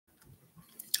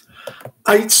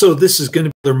So this is going to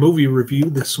be their movie review.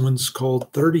 This one's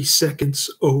called 30 Seconds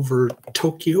Over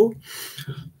Tokyo,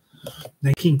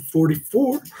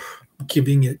 1944. I'm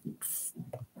giving it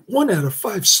 1 out of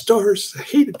 5 stars. I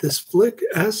hated this flick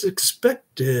as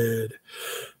expected.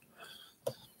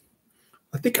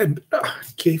 I think I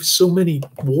gave so many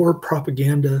war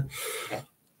propaganda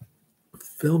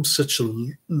films such a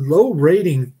low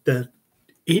rating that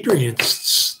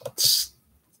Adrian's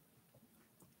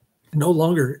no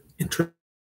longer interested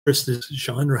in this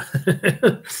genre.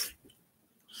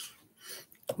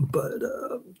 But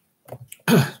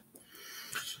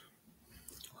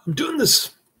I'm doing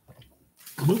this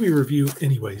movie review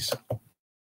anyways.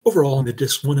 Overall, on the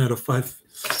disc, 1 out of 5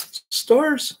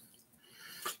 stars.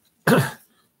 The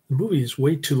movie is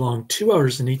way too long, 2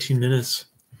 hours and 18 minutes.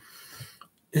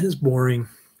 It is boring.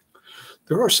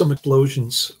 There are some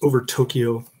explosions over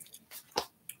Tokyo,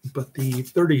 but the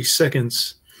 30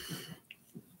 seconds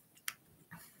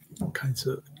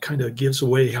kind of gives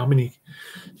away how many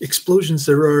explosions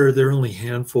there are. There are only a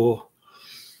handful,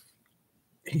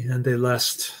 and they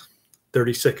last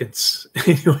 30 seconds.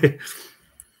 Anyway,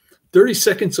 30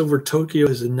 Seconds Over Tokyo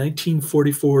is a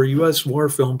 1944 U.S. war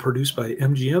film produced by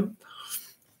MGM.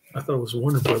 I thought it was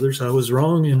Warner Brothers. I was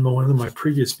wrong in one of my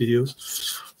previous videos.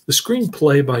 The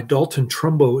screenplay by Dalton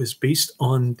Trumbo is based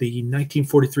on the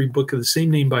 1943 book of the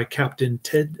same name by Captain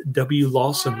Ted W.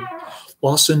 Lawson.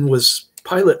 Lawson was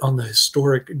pilot on the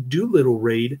historic Doolittle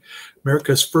raid,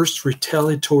 America's first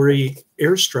retaliatory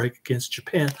airstrike against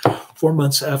Japan, 4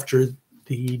 months after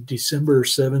the December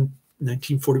 7,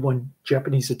 1941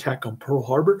 Japanese attack on Pearl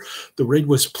Harbor. The raid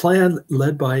was planned,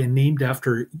 led by and named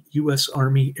after U.S.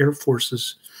 Army Air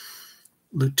Forces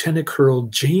Lieutenant Colonel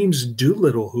James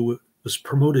Doolittle, who was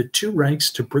promoted 2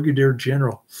 ranks to Brigadier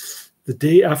General. The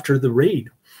day after the raid,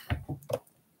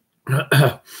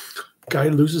 guy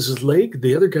loses his leg,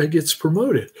 the other guy gets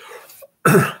promoted.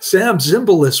 Sam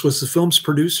Zimbalist was the film's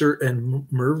producer, and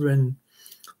Mervyn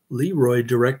Leroy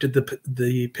directed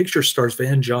the picture. Stars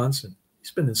Van Johnson.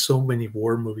 He's been in so many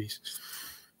war movies.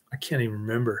 I can't even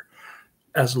remember.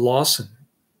 As Lawson.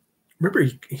 Remember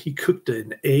he cooked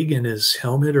an egg in his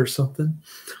helmet or something?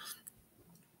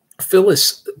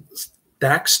 Phyllis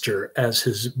Thaxter as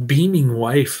his beaming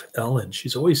wife, Ellen.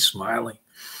 She's always smiling.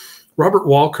 Robert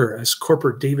Walker as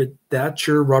Corporal David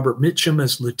Thatcher, Robert Mitchum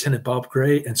as Lieutenant Bob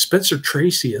Gray, and Spencer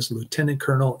Tracy as Lieutenant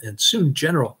Colonel and soon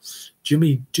General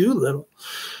Jimmy Doolittle.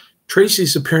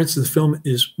 Tracy's appearance in the film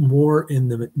is more in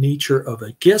the nature of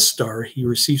a guest star. He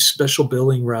receives special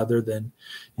billing rather than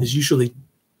his usually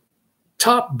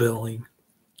top billing,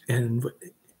 and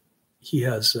he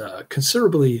has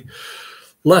considerably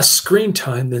less screen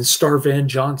time than star Van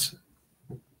Johnson.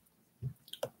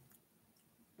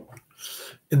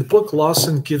 In the book,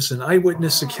 Lawson gives an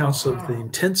eyewitness account of the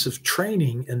intensive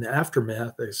training and the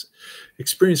aftermath as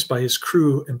experienced by his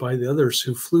crew and by the others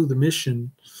who flew the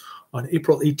mission on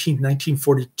April 18,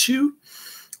 1942.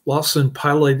 Lawson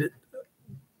piloted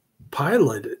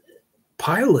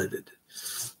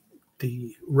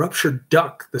the ruptured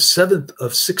duck, the 7th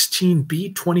of 16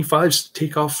 B-25s to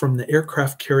take off from the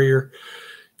aircraft carrier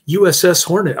USS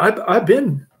Hornet. I've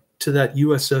been to that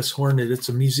USS Hornet. It's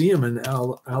a museum in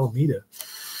Alameda.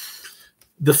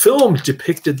 The film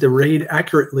depicted the raid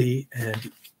accurately,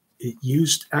 and it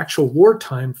used actual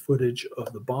wartime footage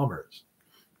of the bombers.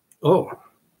 Oh,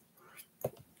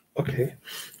 okay.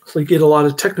 So you get a lot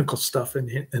of technical stuff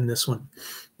in this one.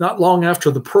 Not long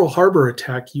after the Pearl Harbor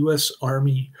attack, U.S.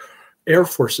 Army Air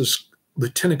Forces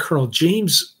Lieutenant Colonel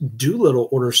James Doolittle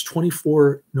orders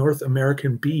 24 North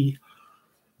American B-25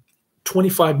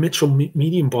 Mitchum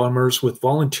medium bombers with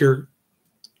volunteer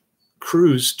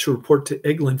crews to report to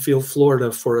Eglin Field,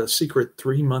 Florida for a secret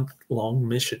 3-month-long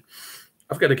mission.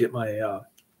 I've got to get my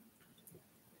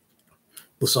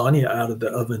lasagna out of the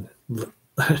oven.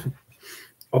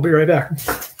 I'll be right back.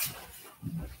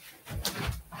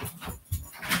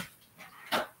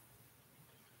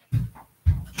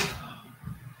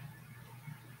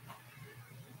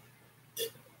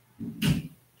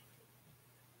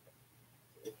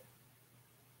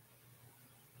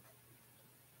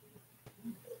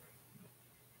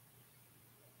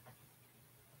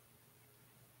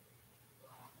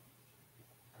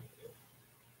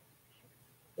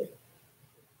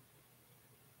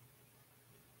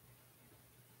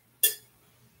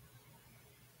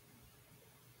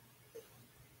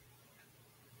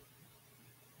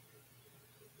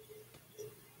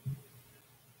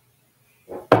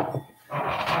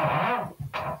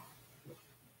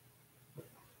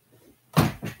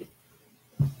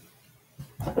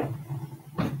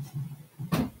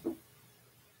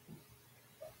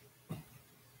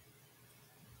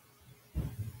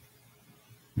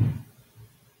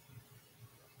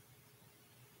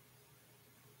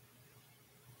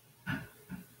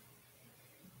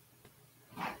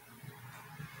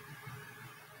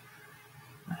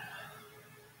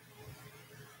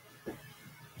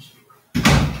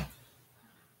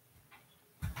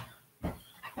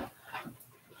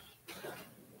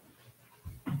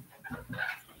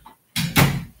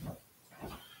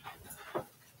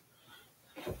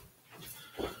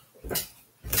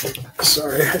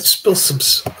 Sorry, I spilled some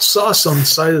sauce on the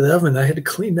side of the oven. I had to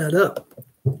clean that up.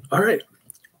 All right.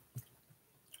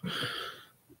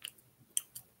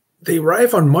 They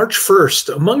arrive on March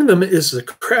 1st. Among them is the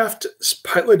craft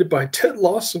piloted by Ted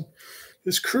Lawson.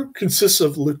 His crew consists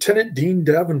of Lieutenant Dean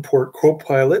Davenport,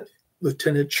 co-pilot,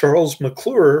 Lieutenant Charles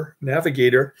McClure,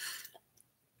 navigator,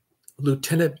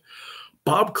 Lieutenant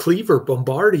Bob Cleaver,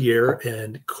 bombardier,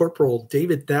 and Corporal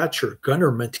David Thatcher,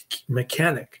 gunner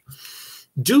mechanic.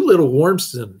 Doolittle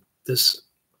warns them this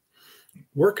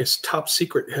work is top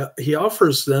secret. He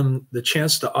offers them the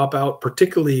chance to opt out,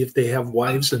 particularly if they have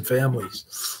wives and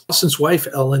families. Lawson's wife,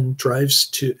 Ellen, drives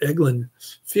to Eglin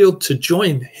Field to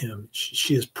join him.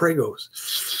 She is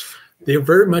pregos. They are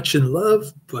very much in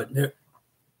love, but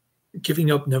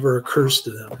giving up never occurs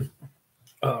to them.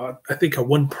 I think at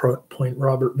one point,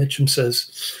 Robert Mitchum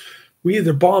says, we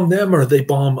either bomb them or they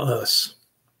bomb us.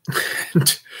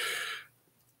 And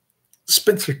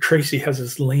Spencer Tracy has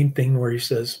this lame thing where he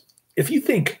says, if you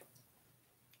think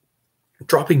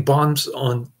dropping bombs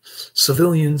on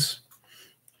civilians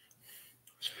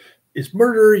is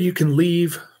murder, you can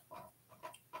leave.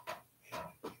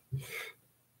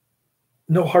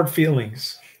 No hard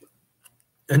feelings.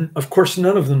 And of course,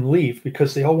 none of them leave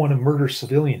because they all want to murder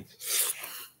civilians.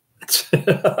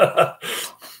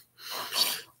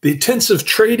 The intensive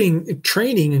training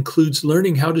includes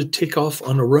learning how to take off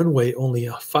on a runway only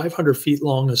 500 feet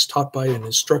long, as taught by an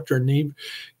instructor,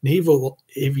 naval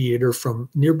aviator from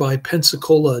nearby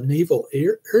Pensacola Naval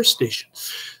Air Station.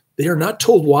 They are not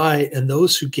told why, and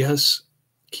those who guess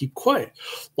keep quiet.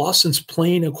 Lawson's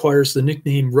plane acquires the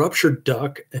nickname Ruptured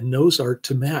Duck and nose art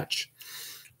to match.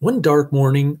 One dark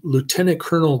morning, Lieutenant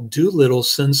Colonel Doolittle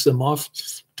sends them off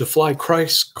to fly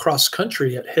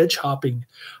cross-country at hedge-hopping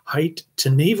height to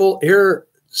Naval Air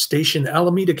Station,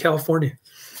 Alameda, California.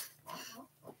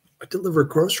 I deliver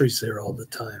groceries there all the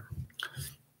time.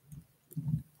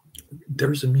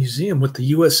 There's a museum with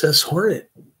the USS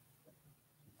Hornet.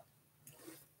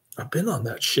 I've been on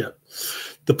that ship.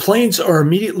 The planes are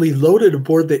immediately loaded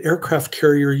aboard the aircraft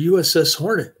carrier USS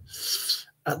Hornet.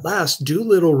 At last,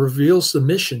 Doolittle reveals the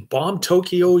mission: bomb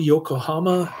Tokyo,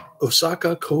 Yokohama,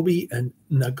 Osaka, Kobe, and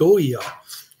Nagoya.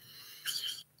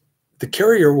 The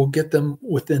carrier will get them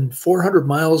within 400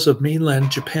 miles of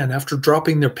mainland Japan. After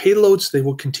dropping their payloads, they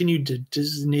will continue to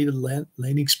designated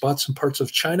landing spots in parts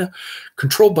of China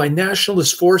controlled by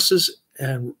nationalist forces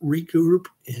and regroup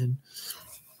in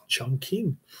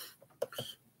Chongqing.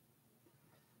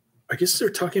 I guess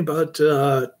they're talking about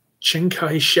Chiang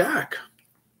Kai-shek.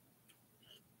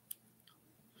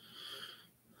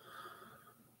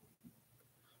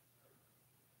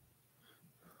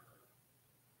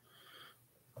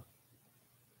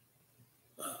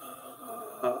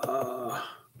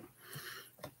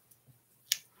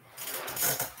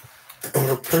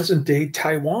 Or present-day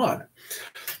Taiwan.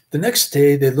 The next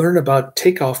day, they learn about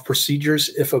takeoff procedures.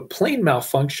 If a plane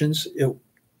malfunctions, it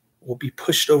will be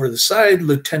pushed over the side.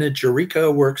 Lieutenant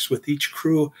Jerica works with each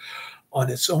crew on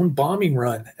its own bombing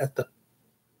run. At the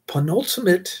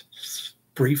penultimate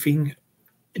briefing,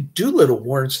 Doolittle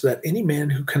warns that any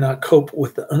man who cannot cope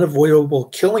with the unavoidable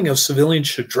killing of civilians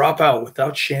should drop out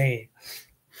without shame.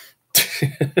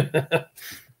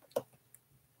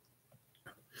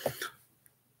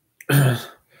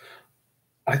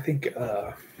 I think,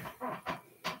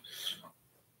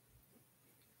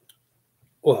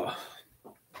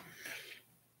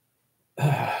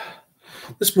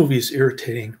 this movie is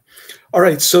irritating. All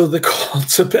right, so the call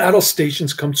to battle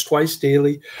stations comes twice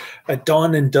daily at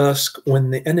dawn and dusk when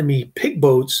the enemy pig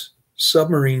boats,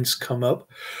 submarines, come up.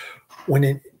 When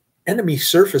an enemy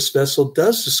surface vessel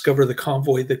does discover the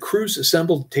convoy, the crews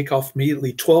assemble to take off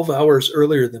immediately 12 hours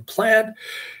earlier than planned.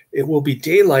 It will be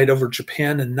daylight over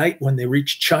Japan and night when they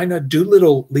reach China.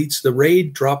 Doolittle leads the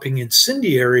raid, dropping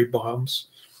incendiary bombs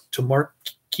to mark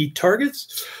key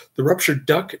targets. The Ruptured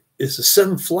Duck is the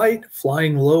seventh flight,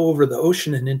 flying low over the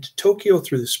ocean and into Tokyo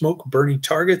through the smoke, burning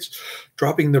targets,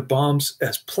 dropping their bombs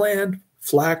as planned.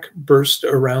 Flak bursts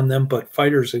around them, but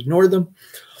fighters ignore them.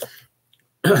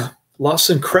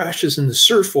 Lawson crashes in the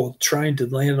surf while trying to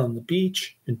land on the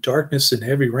beach in darkness and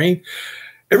heavy rain.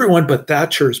 Everyone but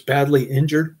Thatcher is badly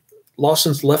injured.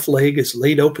 Lawson's left leg is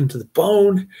laid open to the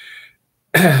bone,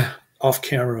 off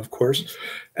camera, of course,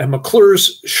 and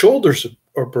McClure's shoulders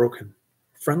are broken.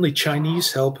 Friendly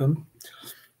Chinese help him,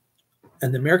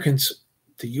 and the Americans,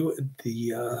 the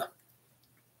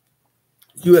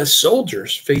U.S.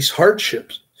 soldiers, face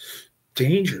hardships,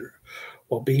 danger,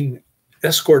 while being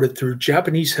escorted through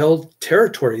Japanese-held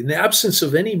territory. In the absence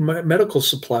of any medical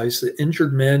supplies, the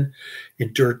injured men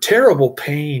endure terrible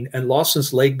pain, and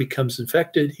Lawson's leg becomes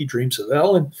infected. He dreams of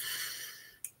Ellen.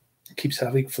 keeps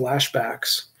having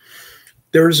flashbacks.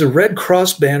 There is a Red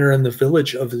Cross banner in the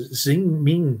village of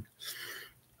Xingming.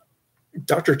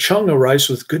 Dr. Chung arrives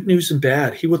with good news and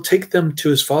bad. He will take them to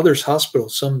his father's hospital,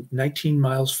 some 19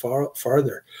 miles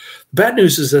farther. The bad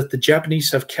news is that the Japanese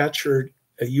have captured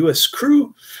a U.S.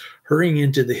 crew. Hurrying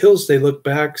into the hills, they look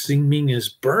back. Xingming is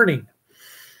burning.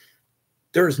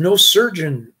 There is no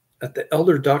surgeon at the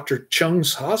elder Dr.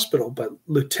 Chung's hospital, but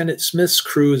Lieutenant Smith's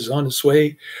crew is on its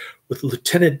way with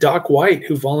Lieutenant Doc White,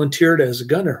 who volunteered as a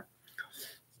gunner.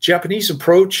 Japanese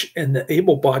approach, and the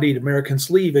able-bodied Americans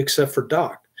leave, except for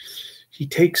Doc. He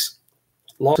takes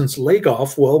Lawson's leg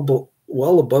off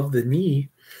well above the knee,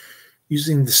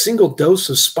 using the single dose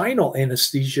of spinal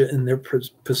anesthesia in their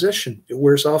possession. It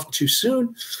wears off too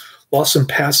soon. Lawson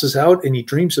passes out, and he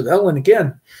dreams of Ellen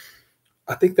again.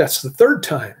 I think that's the third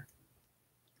time.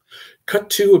 Cut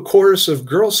to a chorus of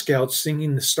Girl Scouts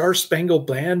singing the Star-Spangled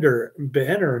Banner in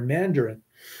Mandarin,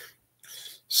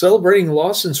 celebrating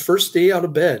Lawson's first day out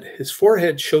of bed. His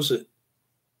forehead shows a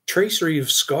tracery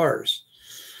of scars.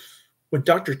 When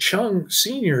Dr. Chung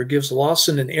Sr. gives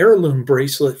Lawson an heirloom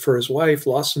bracelet for his wife,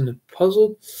 Lawson is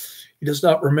puzzled. He does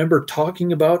not remember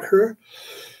talking about her.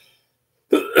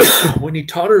 When he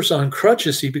totters on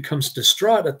crutches, he becomes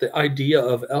distraught at the idea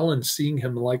of Ellen seeing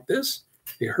him like this.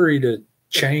 They hurry to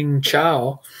Chang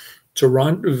Chao to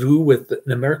rendezvous with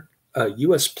a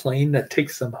U.S. plane that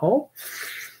takes them home.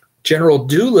 General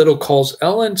Doolittle calls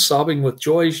Ellen, sobbing with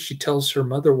joy. She tells her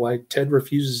mother why Ted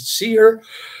refuses to see her,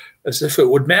 as if it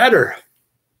would matter.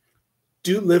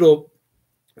 Doolittle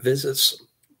visits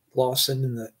Lawson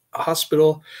in the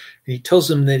hospital, and he tells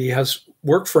him that he has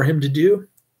work for him to do.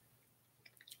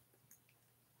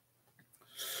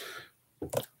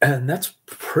 And that's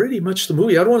pretty much the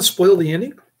movie. I don't want to spoil the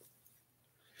ending.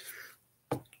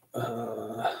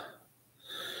 The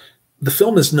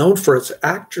film is known for its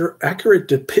accurate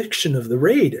depiction of the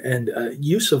raid and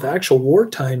use of actual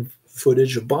wartime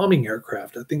footage of bombing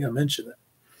aircraft. I think I mentioned that.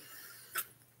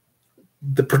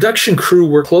 The production crew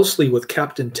worked closely with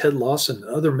Captain Ted Lawson and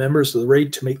other members of the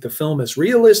raid to make the film as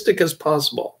realistic as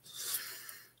possible.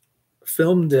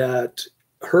 Filmed at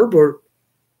Herbert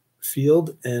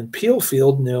Field and Peel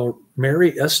Field near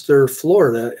Mary Esther,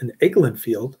 Florida, and Eglin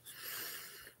Field,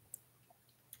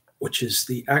 which is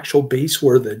the actual base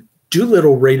where the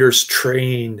Doolittle Raiders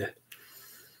trained.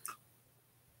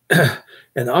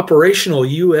 An operational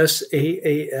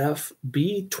USAAF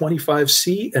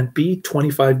B-25C and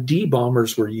B-25D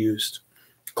bombers were used,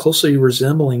 closely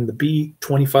resembling the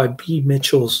B-25B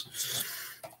Mitchells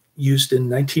used in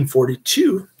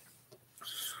 1942.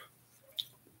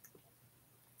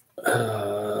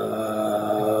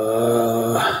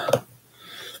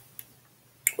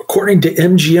 According to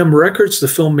MGM Records, the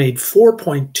film made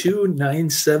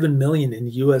 $4.297 million in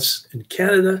the U.S. and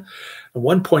Canada, and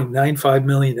 $1.95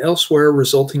 million elsewhere,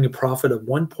 resulting in a profit of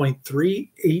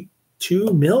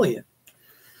 $1.382 million.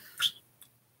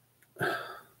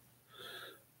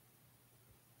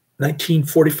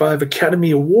 1945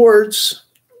 Academy Awards,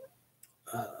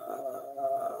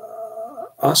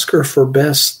 Oscar for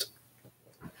Best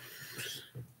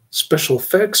Special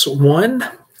Effects won.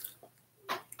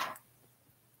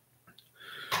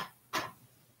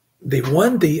 They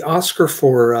won the Oscar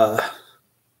for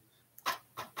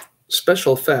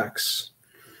special effects,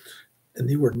 and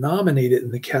they were nominated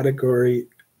in the category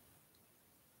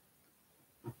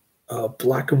of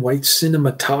black and white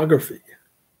cinematography.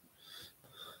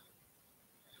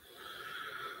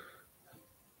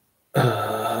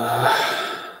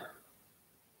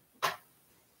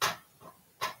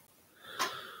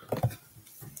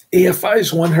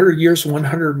 AFI's 100 Years,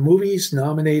 100 Movies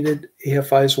nominated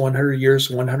AFI's 100 Years,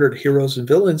 100 Heroes and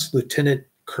Villains. Lieutenant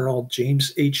Colonel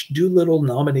James H. Doolittle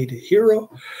nominated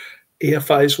hero.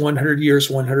 AFI's 100 Years,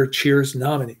 100 Cheers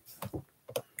nominated.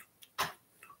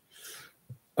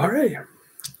 All right.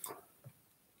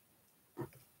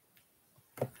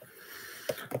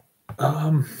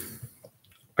 I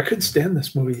couldn't stand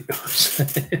this movie.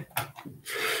 It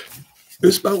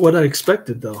was about what I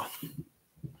expected, though.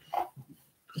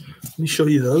 Let me show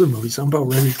you the other movies. I'm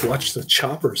about ready to watch The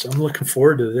Choppers. I'm looking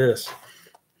forward to this.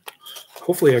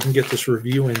 Hopefully I can get this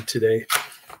review in today.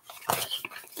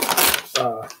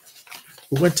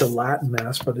 We went to Latin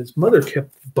Mass, but his mother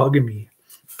kept bugging me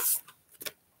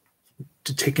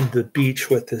to take him to the beach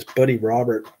with his buddy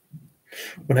Robert.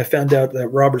 When I found out that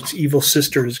Robert's evil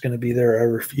sister is going to be there, I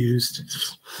refused.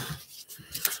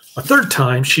 A third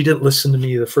time, she didn't listen to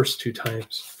me the first two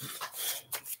times.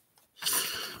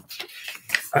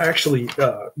 I actually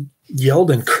yelled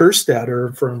and cursed at her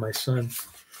in front of my son,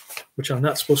 which I'm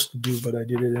not supposed to do, but I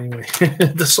did it anyway.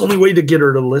 That's the only way to get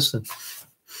her to listen.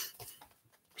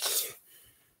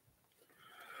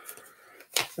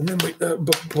 And then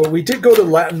but we did go to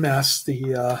Latin Mass.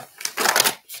 The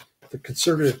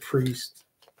conservative priest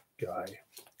guy,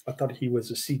 I thought he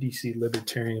was a CDC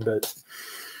libertarian, but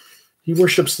he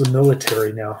worships the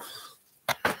military now.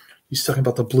 He's talking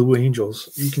about the Blue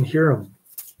Angels. You can hear him.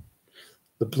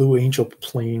 The Blue Angel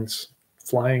planes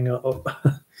flying up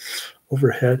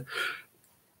overhead.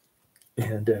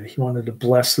 And he wanted to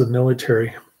bless the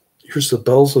military. Here's the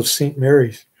bells of St.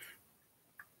 Mary's.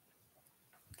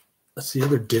 That's the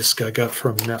other disc I got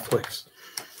from Netflix.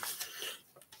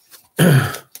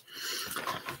 I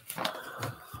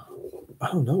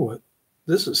don't know what.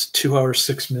 This is 2 hours,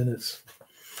 6 minutes.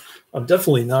 I'm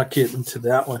definitely not getting to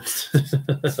that one.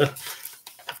 I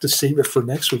have to save it for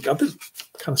next week. I've been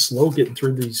kind of slow getting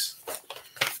through these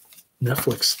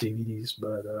Netflix DVDs,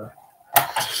 but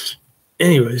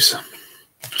anyways.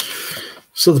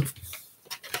 So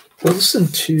listen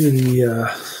to the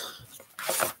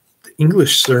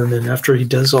English sermon after he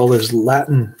does all his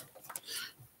Latin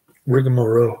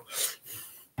rigmarole.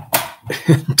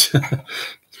 And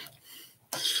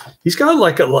he's got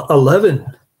like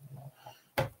 11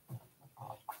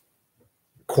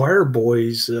 choir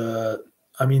boys.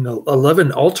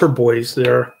 11 altar boys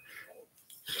there.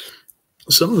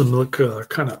 Some of them look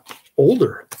kind of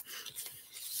older.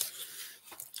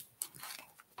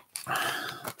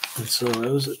 And so it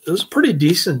was a pretty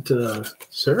decent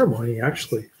ceremony,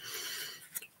 actually.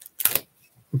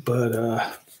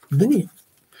 But then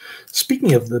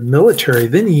speaking of the military,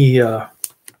 then he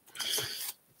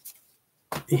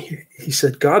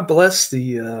said, "God bless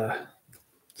the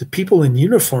people in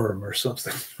uniform," or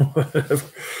something.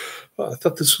 I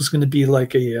thought this was going to be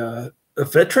like a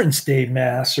Veterans Day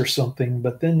mass or something,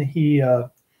 but then he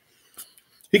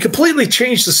completely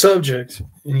changed the subject,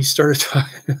 and he started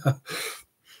talking.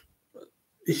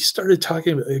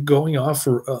 Going off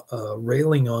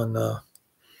railing on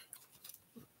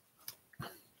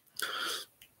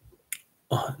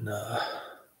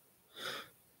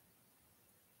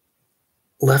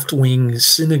left-wing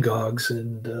synagogues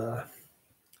and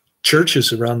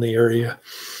churches around the area.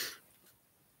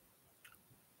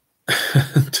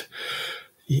 And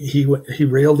he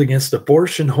railed against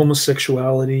abortion,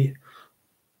 homosexuality,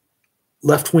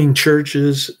 left-wing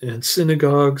churches and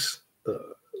synagogues.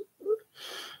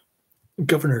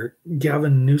 Governor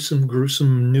Gavin Newsom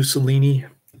Mussolini,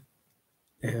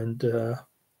 and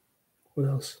what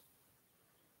else?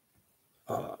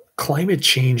 Climate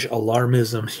change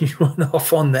alarmism. He went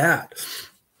off on that.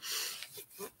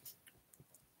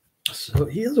 So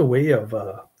he has a way of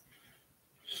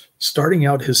starting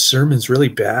out his sermons really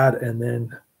bad and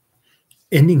then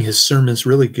ending his sermons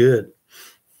really good.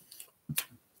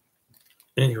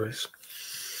 Anyways,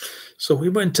 so we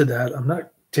went to that. I'm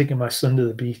not taking my son to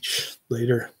the beach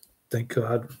later, thank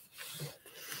God.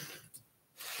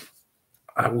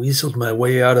 I weaseled my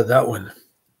way out of that one.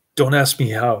 Don't ask me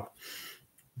how,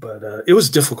 but it was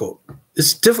difficult.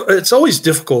 It's always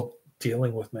difficult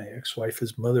dealing with my ex-wife,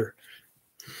 his mother.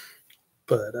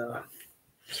 But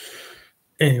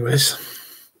anyways,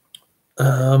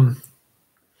 I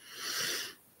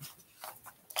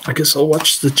guess I'll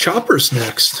watch the Choppers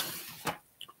next.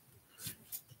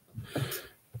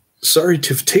 Sorry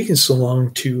to have taken so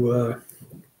long to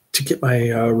get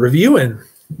my review in.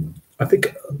 I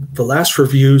think the last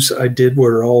reviews I did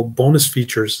were all bonus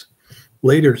features,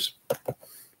 laters.